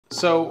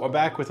So I'm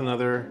back with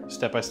another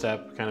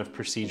step-by-step kind of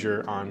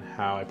procedure on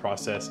how I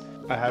process.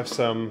 I have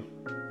some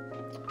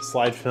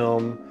slide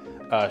film,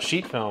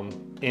 sheet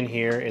film in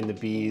here in the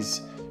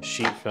Bees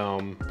sheet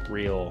film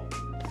reel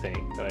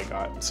thing that I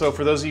got. So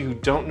for those of you who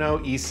don't know,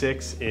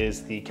 E6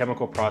 is the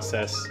chemical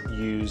process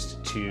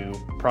used to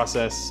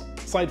process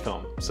slide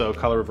film. So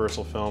color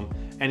reversal film,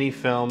 any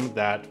film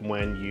that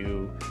when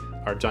you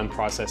are done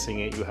processing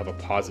it, you have a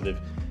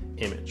positive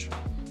image.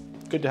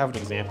 Good to have an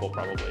example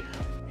probably.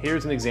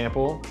 Here's an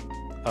example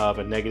of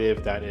a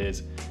negative that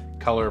is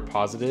color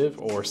positive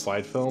or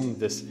slide film.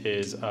 This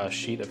is a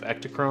sheet of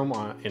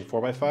Ektachrome in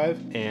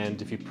 4x5,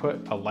 and if you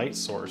put a light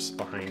source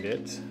behind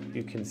it,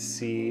 you can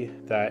see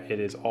that it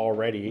is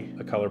already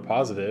a color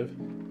positive.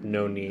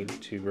 No need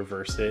to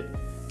reverse it.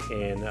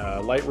 In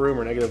Lightroom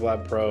or Negative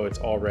Lab Pro, it's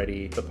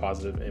already the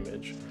positive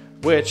image,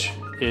 which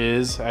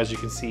is, as you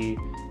can see,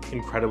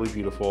 incredibly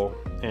beautiful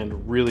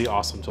and really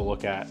awesome to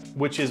look at,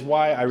 which is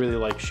why I really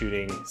like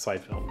shooting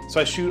slide film.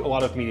 So I shoot a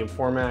lot of medium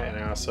format,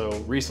 and I also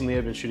recently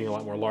have been shooting a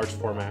lot more large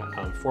format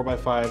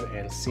 4x5,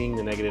 and seeing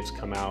the negatives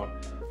come out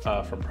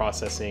from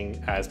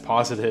processing as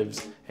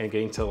positives and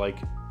getting to like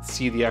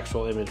see the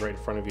actual image right in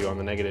front of you on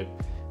the negative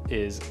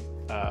is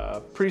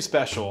pretty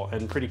special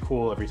and pretty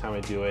cool every time I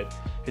do it.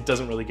 It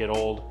doesn't really get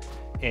old.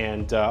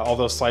 And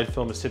although slide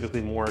film is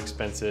typically more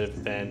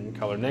expensive than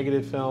color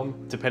negative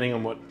film, depending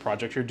on what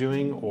project you're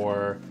doing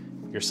or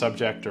your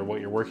subject or what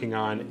you're working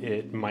on,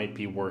 it might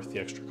be worth the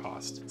extra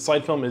cost.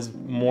 Slide film is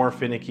more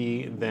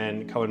finicky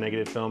than color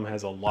negative film,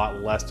 has a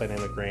lot less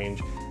dynamic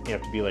range. You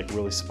have to be like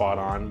really spot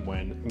on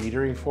when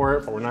metering for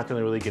it, but we're not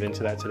gonna really get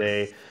into that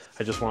today.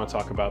 I just wanna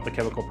talk about the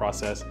chemical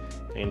process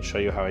and show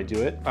you how I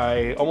do it.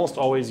 I almost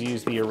always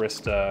use the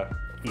Arista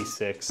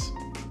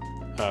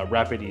E6,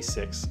 Rapid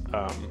E6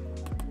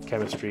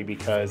 chemistry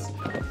because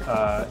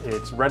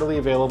it's readily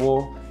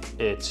available,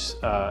 it's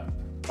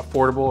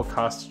affordable, it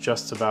costs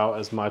just about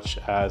as much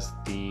as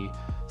the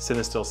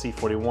Cinestill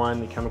C41,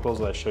 the chemicals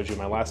that I showed you in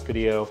my last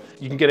video.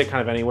 You can get it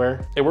kind of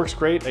anywhere. It works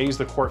great. I use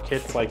the quart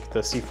kits like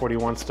the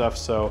C41 stuff,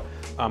 so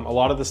a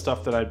lot of the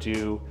stuff that I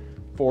do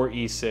for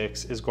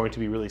E6 is going to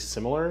be really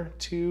similar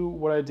to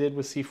what I did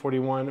with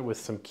C41 with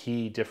some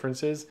key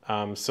differences.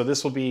 So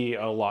this will be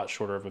a lot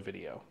shorter of a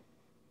video.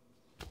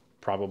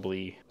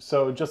 Probably.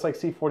 So just like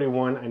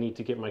C41, I need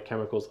to get my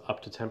chemicals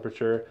up to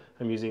temperature.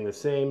 I'm using the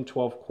same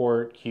 12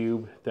 quart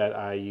cube that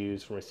I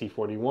use for my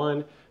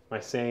C41, my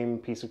same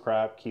piece of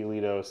crap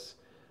Kielitos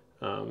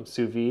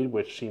sous vide,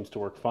 which seems to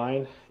work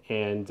fine.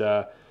 And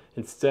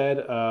instead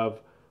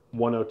of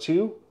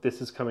 102,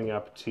 this is coming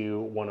up to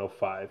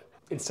 105.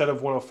 Instead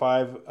of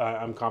 105,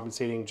 I'm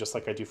compensating just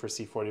like I do for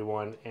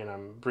C41, and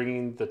I'm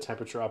bringing the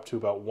temperature up to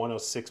about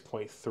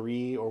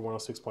 106.3 or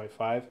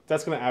 106.5.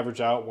 That's gonna average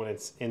out when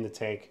it's in the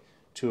tank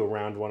to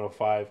around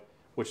 105,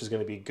 which is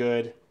gonna be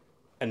good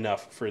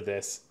enough for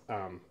this.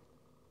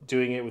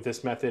 Doing it with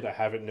this method, I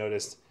haven't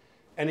noticed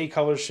any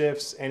color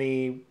shifts,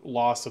 any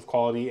loss of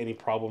quality, any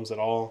problems at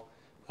all.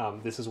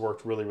 This has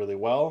worked really, really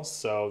well.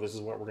 So this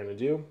is what we're gonna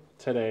do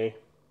today,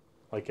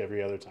 like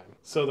every other time.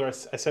 So I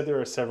said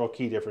there are several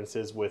key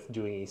differences with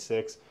doing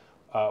E6.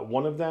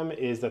 One of them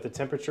is that the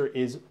temperature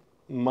is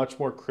much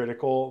more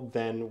critical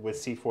than with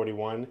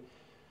C41.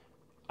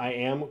 I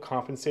am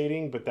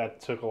compensating, but that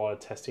took a lot of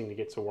testing to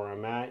get to where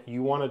I'm at.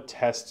 You want to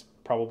test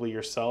probably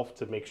yourself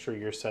to make sure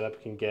your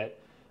setup can get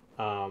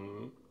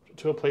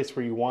to a place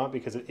where you want,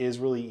 because it is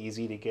really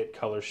easy to get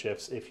color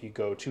shifts if you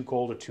go too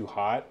cold or too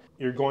hot.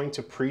 You're going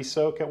to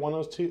pre-soak at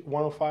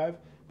 105,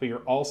 but you're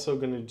also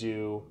going to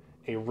do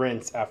a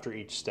rinse after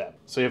each step.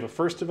 So you have a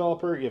first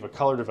developer, you have a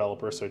color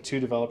developer, so 2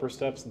 developer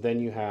steps, then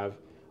you have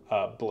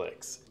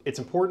Blix. It's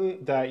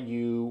important that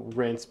you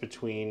rinse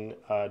between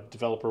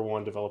developer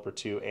 1, developer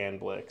 2, and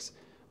Blix.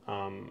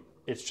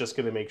 It's just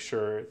going to make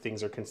sure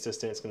things are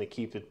consistent. It's going to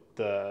keep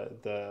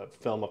the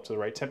film up to the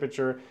right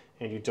temperature,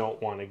 and you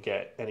don't want to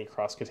get any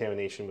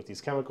cross-contamination with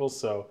these chemicals,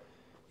 so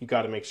you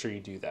got to make sure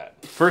you do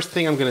that. First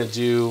thing I'm going to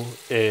do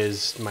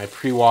is my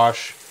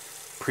pre-wash,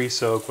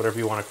 pre-soak, whatever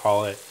you want to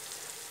call it.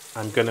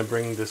 I'm going to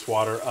bring this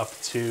water up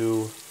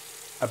to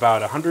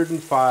about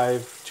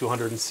 105 to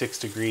 106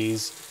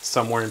 degrees,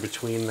 somewhere in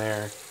between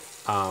there.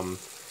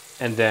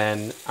 And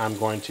then I'm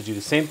going to do the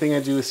same thing I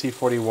do with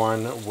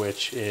C41,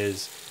 which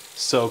is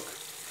soak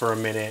for a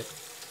minute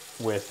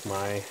with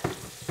my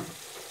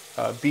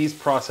Bees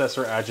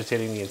processor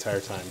agitating the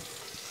entire time.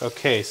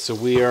 Okay, so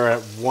we are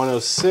at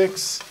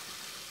 106.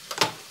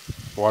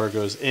 Water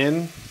goes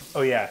in.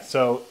 Oh yeah,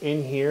 so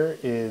in here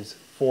is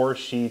 4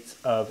 sheets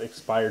of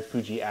expired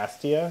Fuji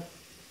Astia,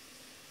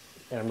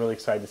 and I'm really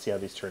excited to see how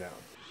these turn out.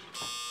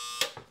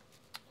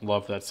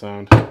 Love that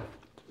sound.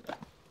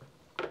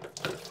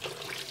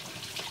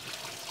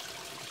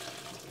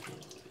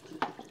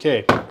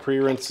 Okay,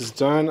 pre-rinse is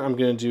done. I'm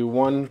gonna do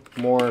one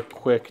more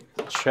quick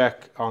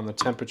check on the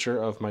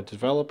temperature of my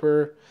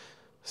developer.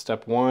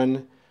 Step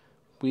 1,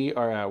 we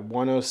are at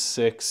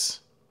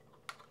 106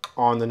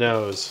 on the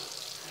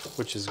nose,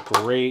 which is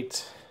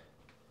great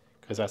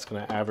because that's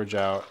gonna average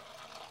out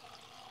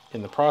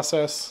in the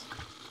process.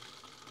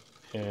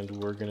 And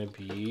we're gonna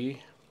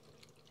be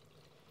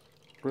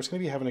We're just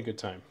gonna be having a good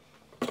time.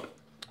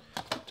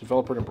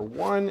 Developer number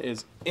 1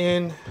 is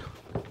in,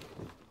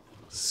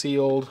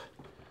 sealed,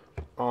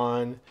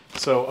 on.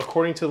 So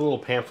according to the little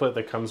pamphlet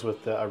that comes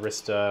with the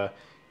Arista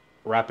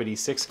Rapid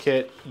E6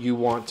 kit, you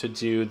want to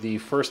do the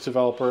first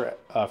developer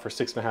for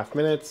 6.5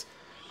 minutes,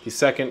 the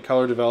second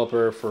color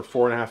developer for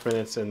 4.5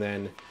 minutes, and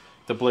then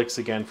the Blix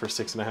again for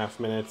 6.5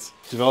 minutes.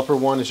 Developer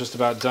 1 is just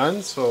about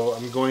done, so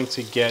I'm going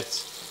to get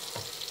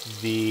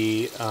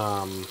the,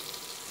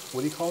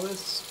 what do you call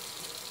this?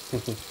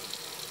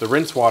 The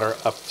rinse water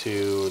up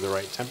to the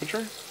right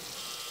temperature.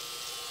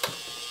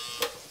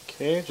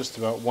 Okay, just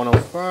about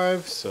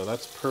 105, so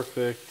that's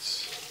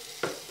perfect.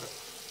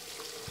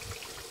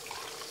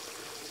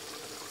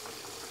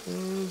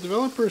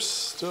 Developer's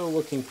still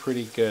looking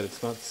pretty good.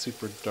 It's not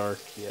super dark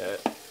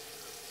yet.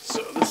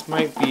 So this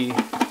might be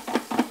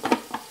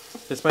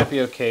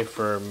okay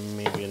for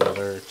maybe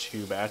another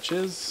 2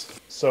 batches.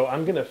 So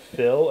I'm gonna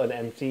fill and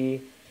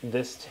empty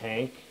this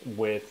tank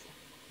with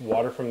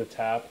water from the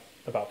tap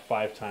about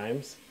 5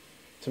 times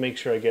to make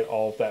sure I get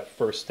all of that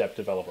first step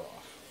developer off.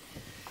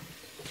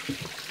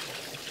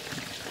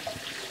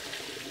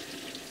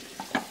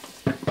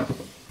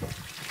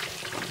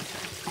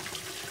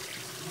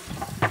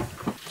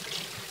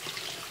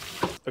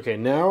 Okay,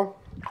 now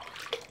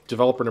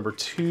developer number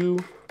 2,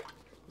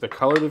 the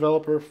color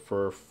developer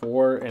for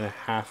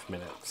 4.5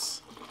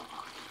 minutes.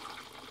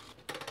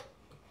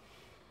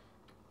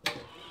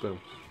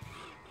 Boom.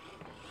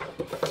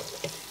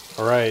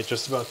 All right,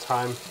 just about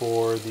time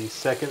for the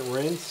second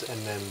rinse and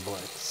then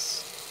Blix.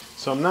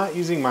 So I'm not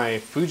using my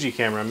Fuji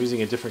camera, I'm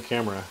using a different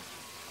camera.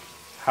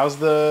 How's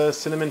the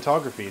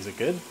cinematography? Is it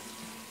good?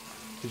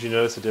 Did you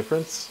notice a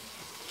difference?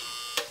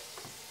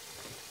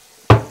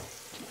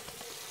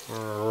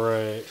 All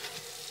right.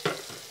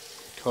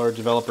 Color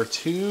developer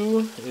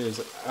 2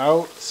 is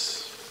out.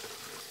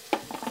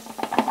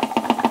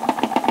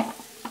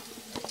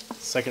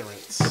 Second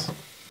rinse.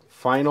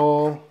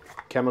 Final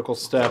chemical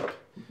step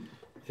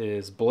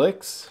is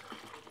Blix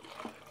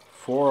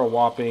for a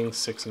whopping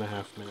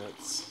 6.5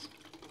 minutes.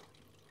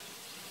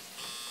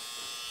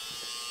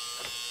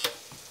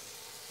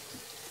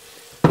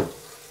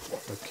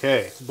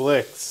 Okay,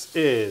 Blix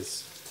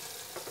is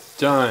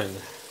done.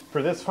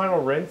 For this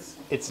final rinse,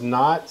 it's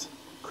not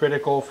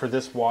critical for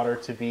this water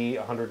to be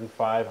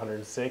 105,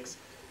 106.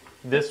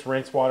 This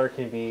rinse water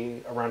can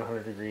be around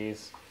 100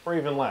 degrees or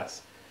even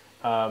less.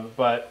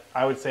 But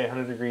I would say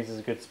 100 degrees is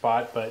a good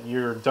spot, but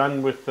you're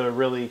done with the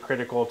really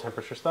critical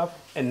temperature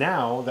stuff. And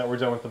now that we're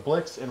done with the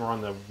Blix and we're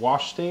on the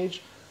wash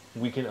stage,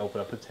 we can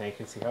open up the tank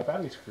and see how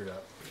bad we screwed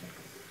up.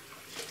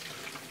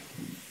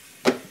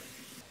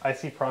 I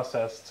see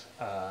processed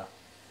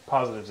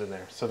positives in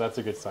there, so that's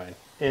a good sign.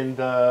 In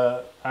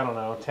the, I don't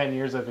know, 10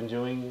 years I've been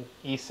doing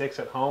E6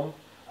 at home,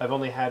 I've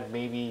only had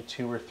maybe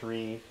 2 or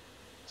 3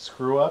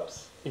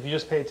 screw-ups. If you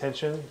just pay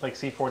attention, like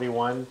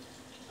C41,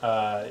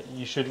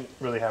 you shouldn't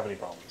really have any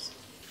problems.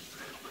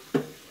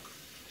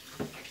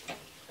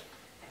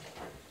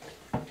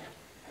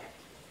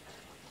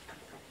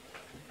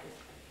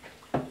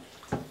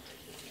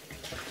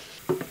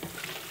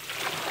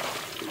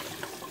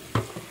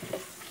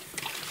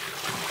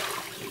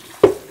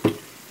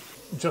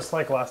 Just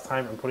like last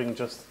time, I'm putting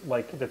just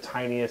like the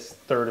tiniest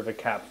third of a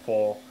cap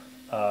full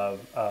of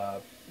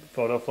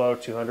Photo Flow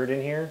 200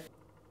 in here.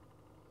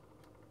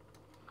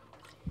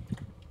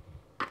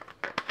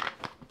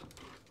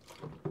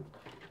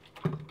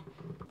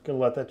 Gonna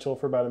let that chill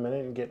for about a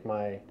minute and get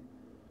my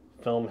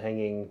film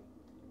hanging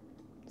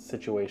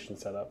situation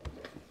set up.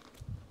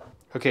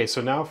 Okay,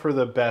 so now for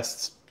the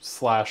best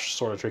slash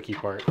sort of tricky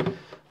part.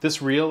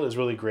 This reel is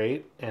really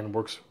great and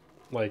works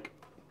like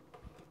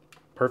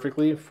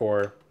perfectly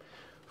for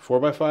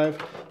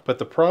 4x5, but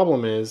the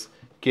problem is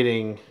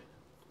getting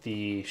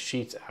the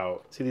sheets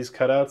out. See these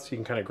cutouts? You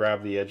can kind of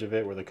grab the edge of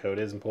it where the code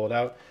is and pull it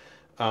out.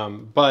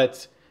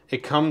 But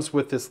it comes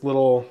with this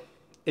little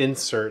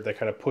insert that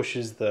kind of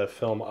pushes the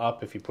film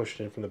up if you push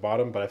it in from the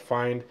bottom, but I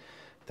find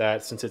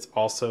that since it's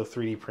also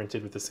 3D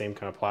printed with the same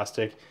kind of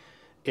plastic,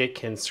 it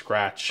can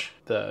scratch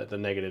the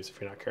negatives if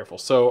you're not careful.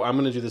 So I'm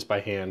gonna do this by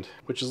hand,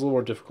 which is a little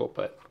more difficult,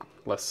 but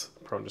less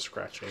prone to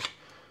scratching.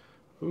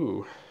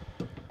 Ooh.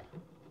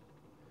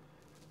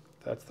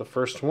 That's the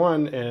first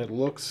one, and it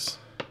looks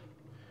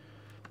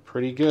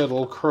pretty good. A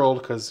little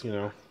curled because, you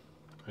know,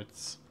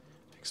 it's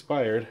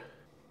expired.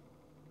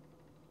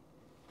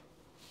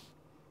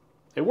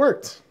 It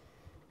worked.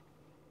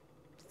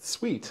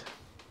 Sweet.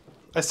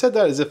 I said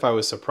that as if I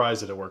was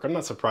surprised that it worked. I'm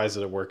not surprised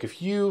that it worked. If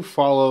you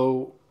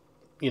follow,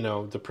 you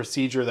know, the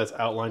procedure that's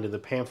outlined in the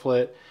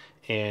pamphlet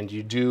and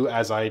you do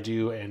as I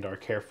do and are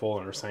careful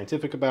and are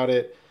scientific about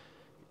it,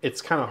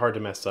 it's kind of hard to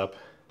mess up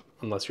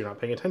unless you're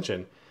not paying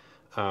attention.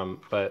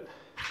 But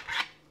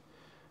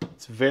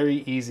it's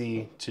very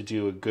easy to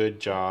do a good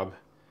job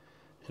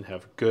and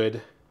have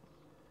good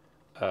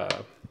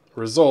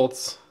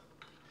results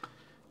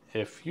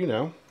if, you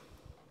know,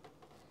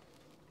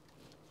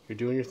 you're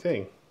doing your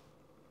thing.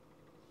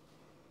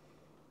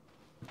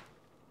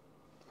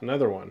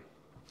 Another one.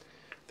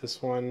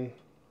 This one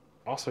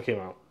also came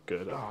out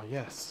good. Oh,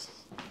 yes.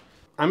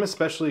 I'm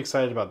especially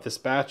excited about this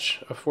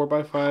batch of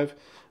 4x5.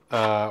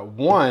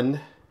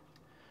 One,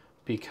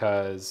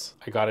 because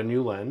I got a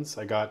new lens.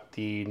 I got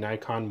the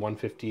Nikon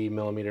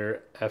 150mm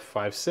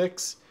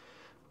f5.6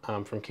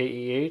 from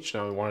KEH,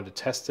 and I wanted to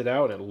test it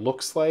out, and it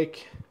looks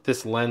like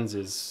this lens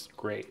is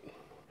great.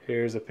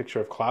 Here's a picture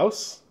of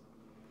Klaus.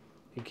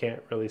 You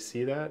can't really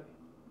see that.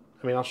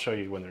 I mean, I'll show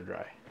you when they're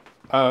dry.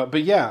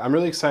 But yeah, I'm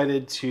really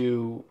excited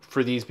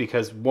for these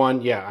because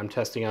one, yeah, I'm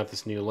testing out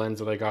this new lens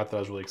that I got that I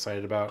was really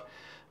excited about,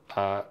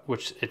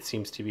 which it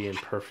seems to be in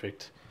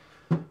perfect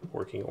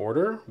working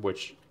order,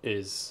 which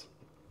is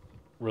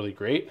really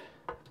great.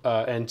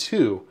 And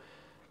two,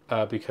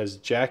 because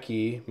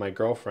Jackie, my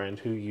girlfriend,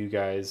 who you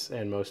guys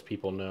and most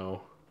people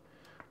know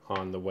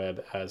on the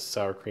web as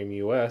Sour Cream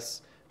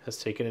US, has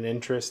taken an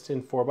interest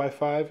in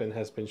 4x5 and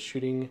has been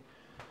shooting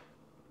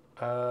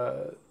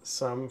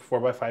some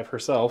 4x5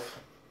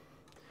 herself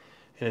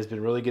and has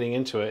been really getting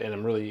into it, and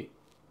I'm really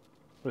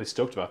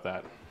stoked about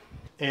that.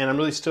 And I'm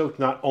really stoked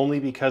not only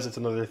because it's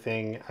another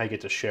thing I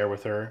get to share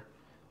with her,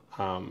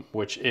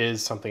 which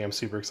is something I'm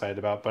super excited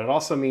about, but it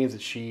also means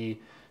that she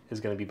is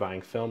going to be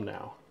buying film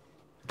now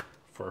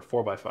for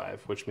 4x5,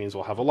 which means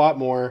we'll have a lot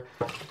more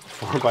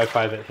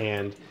 4x5 at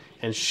hand.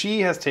 And she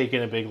has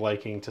taken a big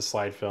liking to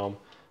slide film,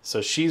 so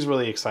she's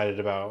really excited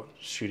about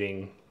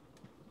shooting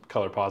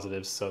color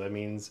positives, so that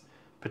means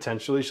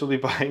potentially she'll be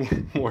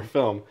buying more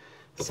film.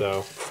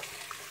 So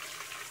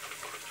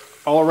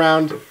all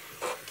around,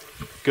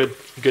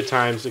 good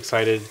times,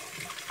 excited.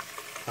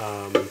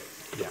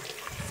 Yeah.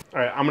 All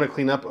right, I'm gonna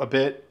clean up a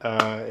bit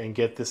and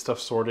get this stuff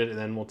sorted, and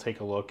then we'll take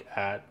a look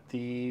at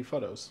the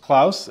photos.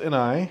 Klaus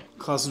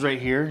is right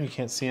here, you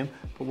can't see him,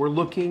 but we're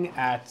looking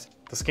at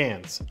the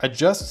scans. I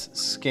just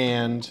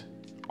scanned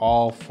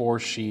all 4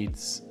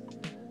 sheets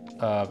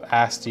of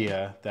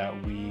Astia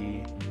that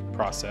we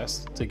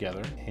processed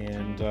together,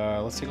 and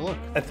let's take a look.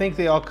 I think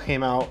they all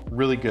came out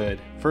really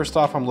good. First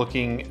off, I'm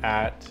looking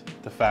at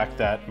the fact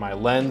that my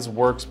lens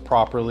works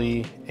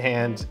properly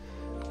and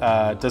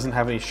doesn't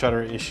have any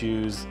shutter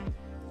issues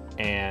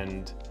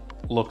and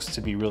looks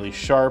to be really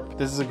sharp.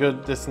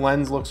 This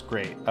lens looks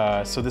great.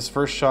 So this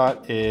first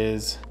shot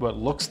is what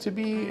looks to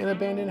be an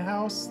abandoned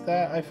house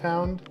that I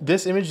found.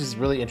 This image is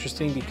really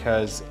interesting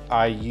because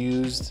I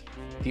used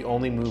the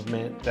only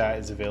movement that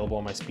is available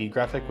on my speed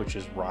graphic, which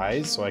is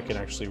rise, so I can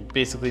actually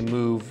basically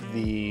move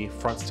the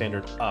front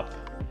standard up.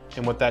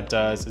 And what that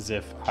does is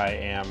if I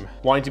am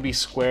wanting to be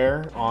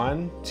square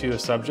on to a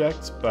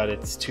subject, but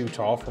it's too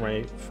tall for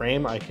my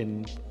frame, I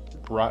can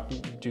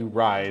do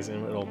rise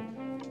and it'll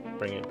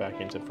bring it back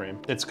into frame.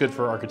 It's good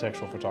for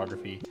architectural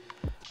photography.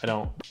 I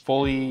don't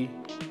fully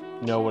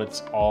know what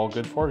it's all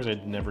good for because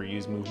I'd never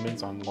use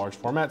movements on large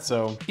format.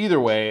 So either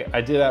way, I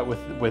did that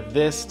with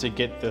this to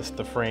get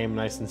the frame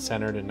nice and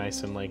centered and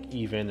nice and like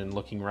even and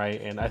looking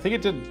right. And I think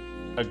it did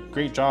a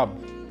great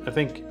job. I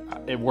think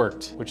it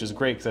worked, which is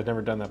great because I've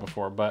never done that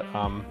before. But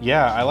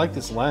yeah, I like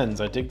this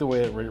lens. I dig the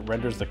way it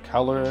renders the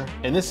color.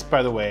 And this,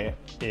 by the way,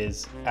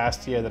 is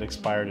Astia that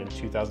expired in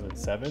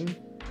 2007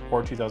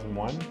 or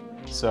 2001.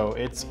 So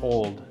it's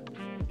old.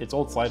 It's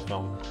old slide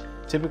film.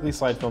 Typically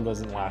slide film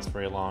doesn't last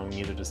very long,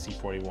 neither does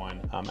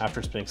C41 after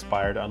it's been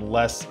expired,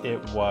 unless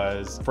it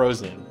was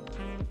frozen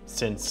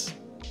since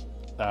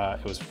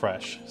it was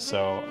fresh.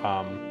 So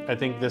I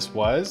think this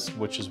was,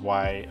 which is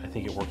why I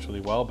think it works really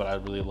well, but I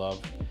really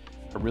love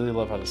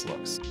how this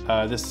looks.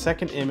 This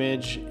second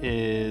image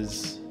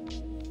is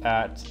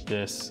at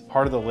this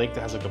part of the lake that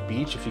has like a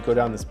beach. If you go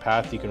down this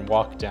path, you can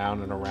walk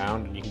down and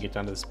around and you can get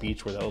down to this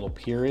beach where that little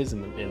pier is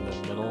in the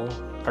middle.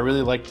 I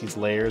really like these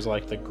layers, I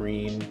like the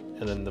green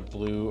and then the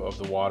blue of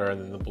the water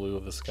and then the blue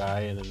of the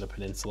sky and then the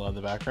peninsula in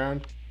the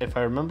background. If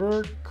I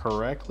remember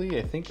correctly,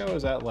 I think I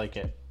was at like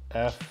an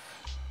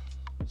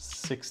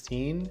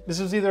f16. This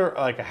was either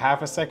like a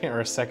half a second or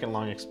a second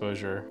long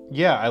exposure.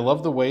 Yeah, I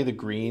love the way the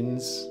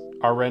greens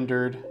are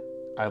rendered.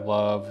 I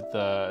love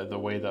the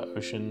way the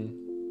ocean.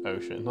 I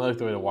like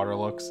the way the water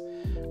looks.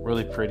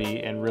 Really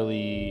pretty and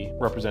really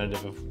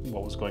representative of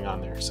what was going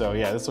on there. So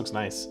yeah, this looks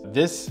nice.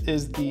 This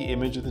is the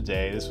image of the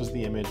day. This was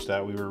the image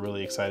that we were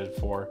really excited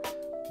for.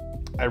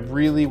 I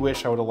really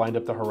wish I would have lined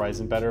up the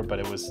horizon better, but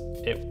it was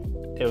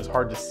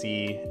hard to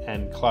see,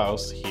 and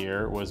Klaus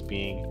here was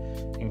being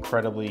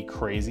incredibly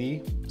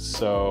crazy.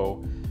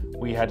 So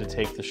we had to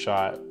take the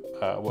shot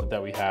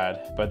that we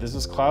had. But this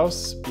is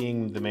Klaus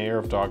being the mayor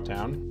of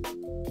Dogtown.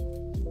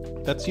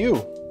 That's you.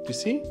 Do you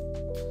see?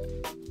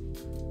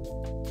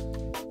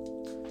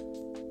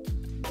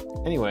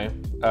 Anyway,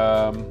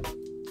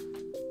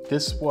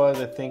 this was,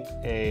 I think,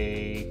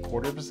 a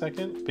quarter of a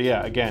second. But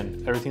yeah,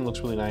 again, everything looks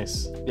really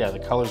nice. Yeah, the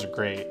colors are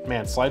great.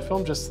 Man, slide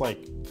film, just like,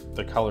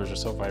 the colors are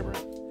so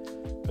vibrant.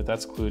 But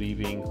that's Clutie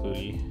being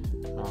Clutie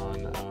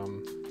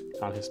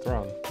on his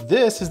throne.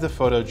 This is the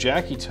photo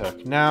Jackie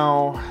took.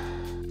 Now,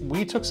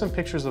 we took some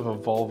pictures of a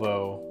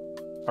Volvo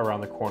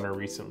around the corner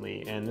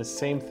recently, and the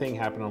same thing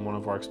happened on one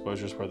of our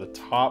exposures where the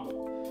top,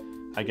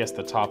 I guess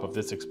the top of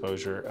this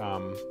exposure,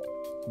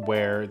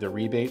 where the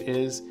rebate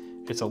is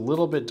it's a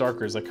little bit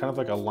darker. It's like kind of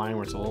like a line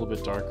where it's a little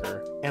bit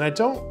darker. And I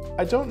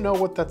don't know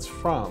what that's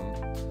from.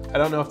 I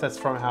don't know if that's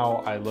from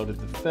how I loaded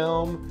the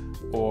film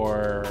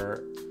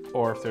or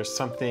if there's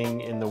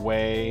something in the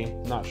way.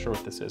 I'm not sure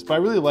what this is, but I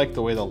really like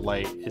the way the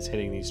light is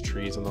hitting these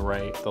trees on the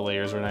right. The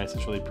layers are nice,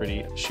 it's really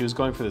pretty. She was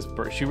going for this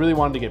bird. She really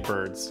wanted to get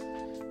birds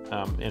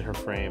in her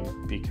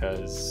frame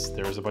because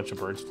there was a bunch of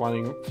birds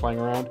flying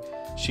around.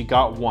 She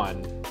got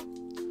one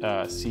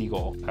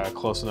seagull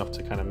close enough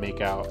to kind of make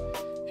out.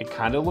 It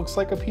kind of looks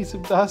like a piece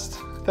of dust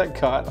that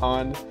got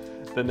on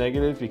the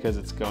negative because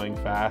it's going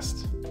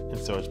fast. And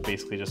so it's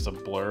basically just a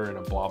blur and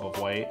a blob of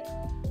white,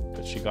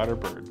 but she got her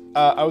bird.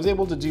 I was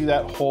able to do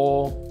that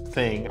whole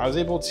thing. I was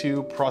able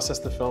to process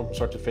the film from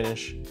start to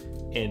finish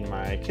in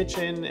my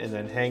kitchen and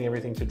then hang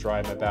everything to dry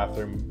in my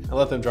bathroom. I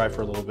let them dry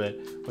for a little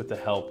bit with the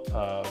help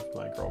of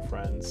my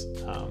girlfriend's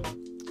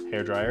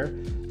hairdryer.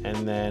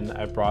 And then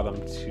I brought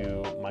them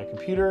to my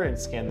computer and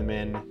scanned them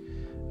in,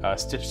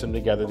 stitched them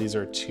together. These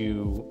are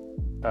 2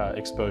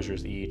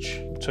 exposures each.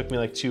 It took me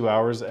like 2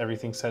 hours,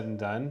 everything said and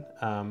done,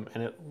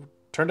 and it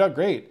turned out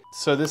great.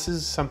 So this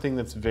is something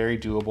that's very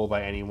doable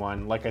by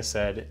anyone. Like I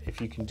said,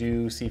 if you can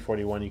do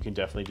C41, you can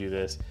definitely do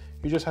this.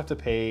 You just have to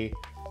pay,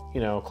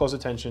 close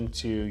attention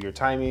to your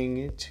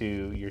timing,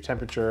 to your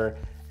temperature,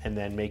 and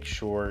then make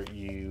sure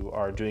you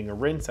are doing a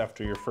rinse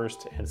after your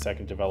first and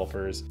second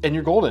developers, and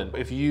you're golden.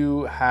 If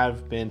you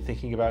have been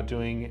thinking about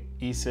doing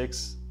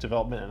E6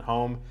 development at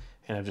home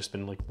and have just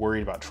been like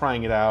worried about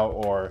trying it out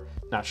or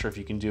not sure if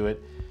you can do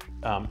it,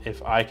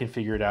 if I can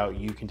figure it out,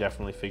 you can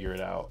definitely figure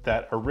it out.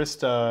 That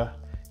Arista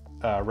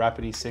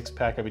Rapid E6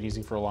 pack I've been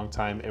using for a long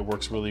time. It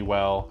works really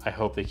well. I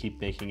hope they keep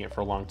making it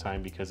for a long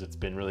time because it's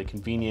been really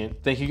convenient.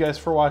 Thank you guys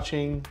for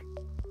watching.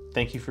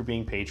 Thank you for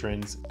being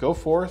patrons. Go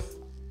forth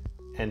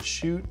and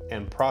shoot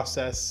and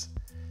process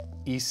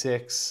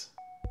E6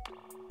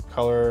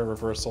 color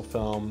reversal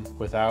film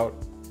without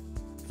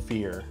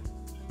fear,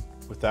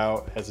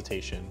 without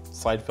hesitation.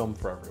 Slide film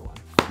for everyone.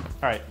 All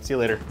right, see you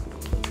later.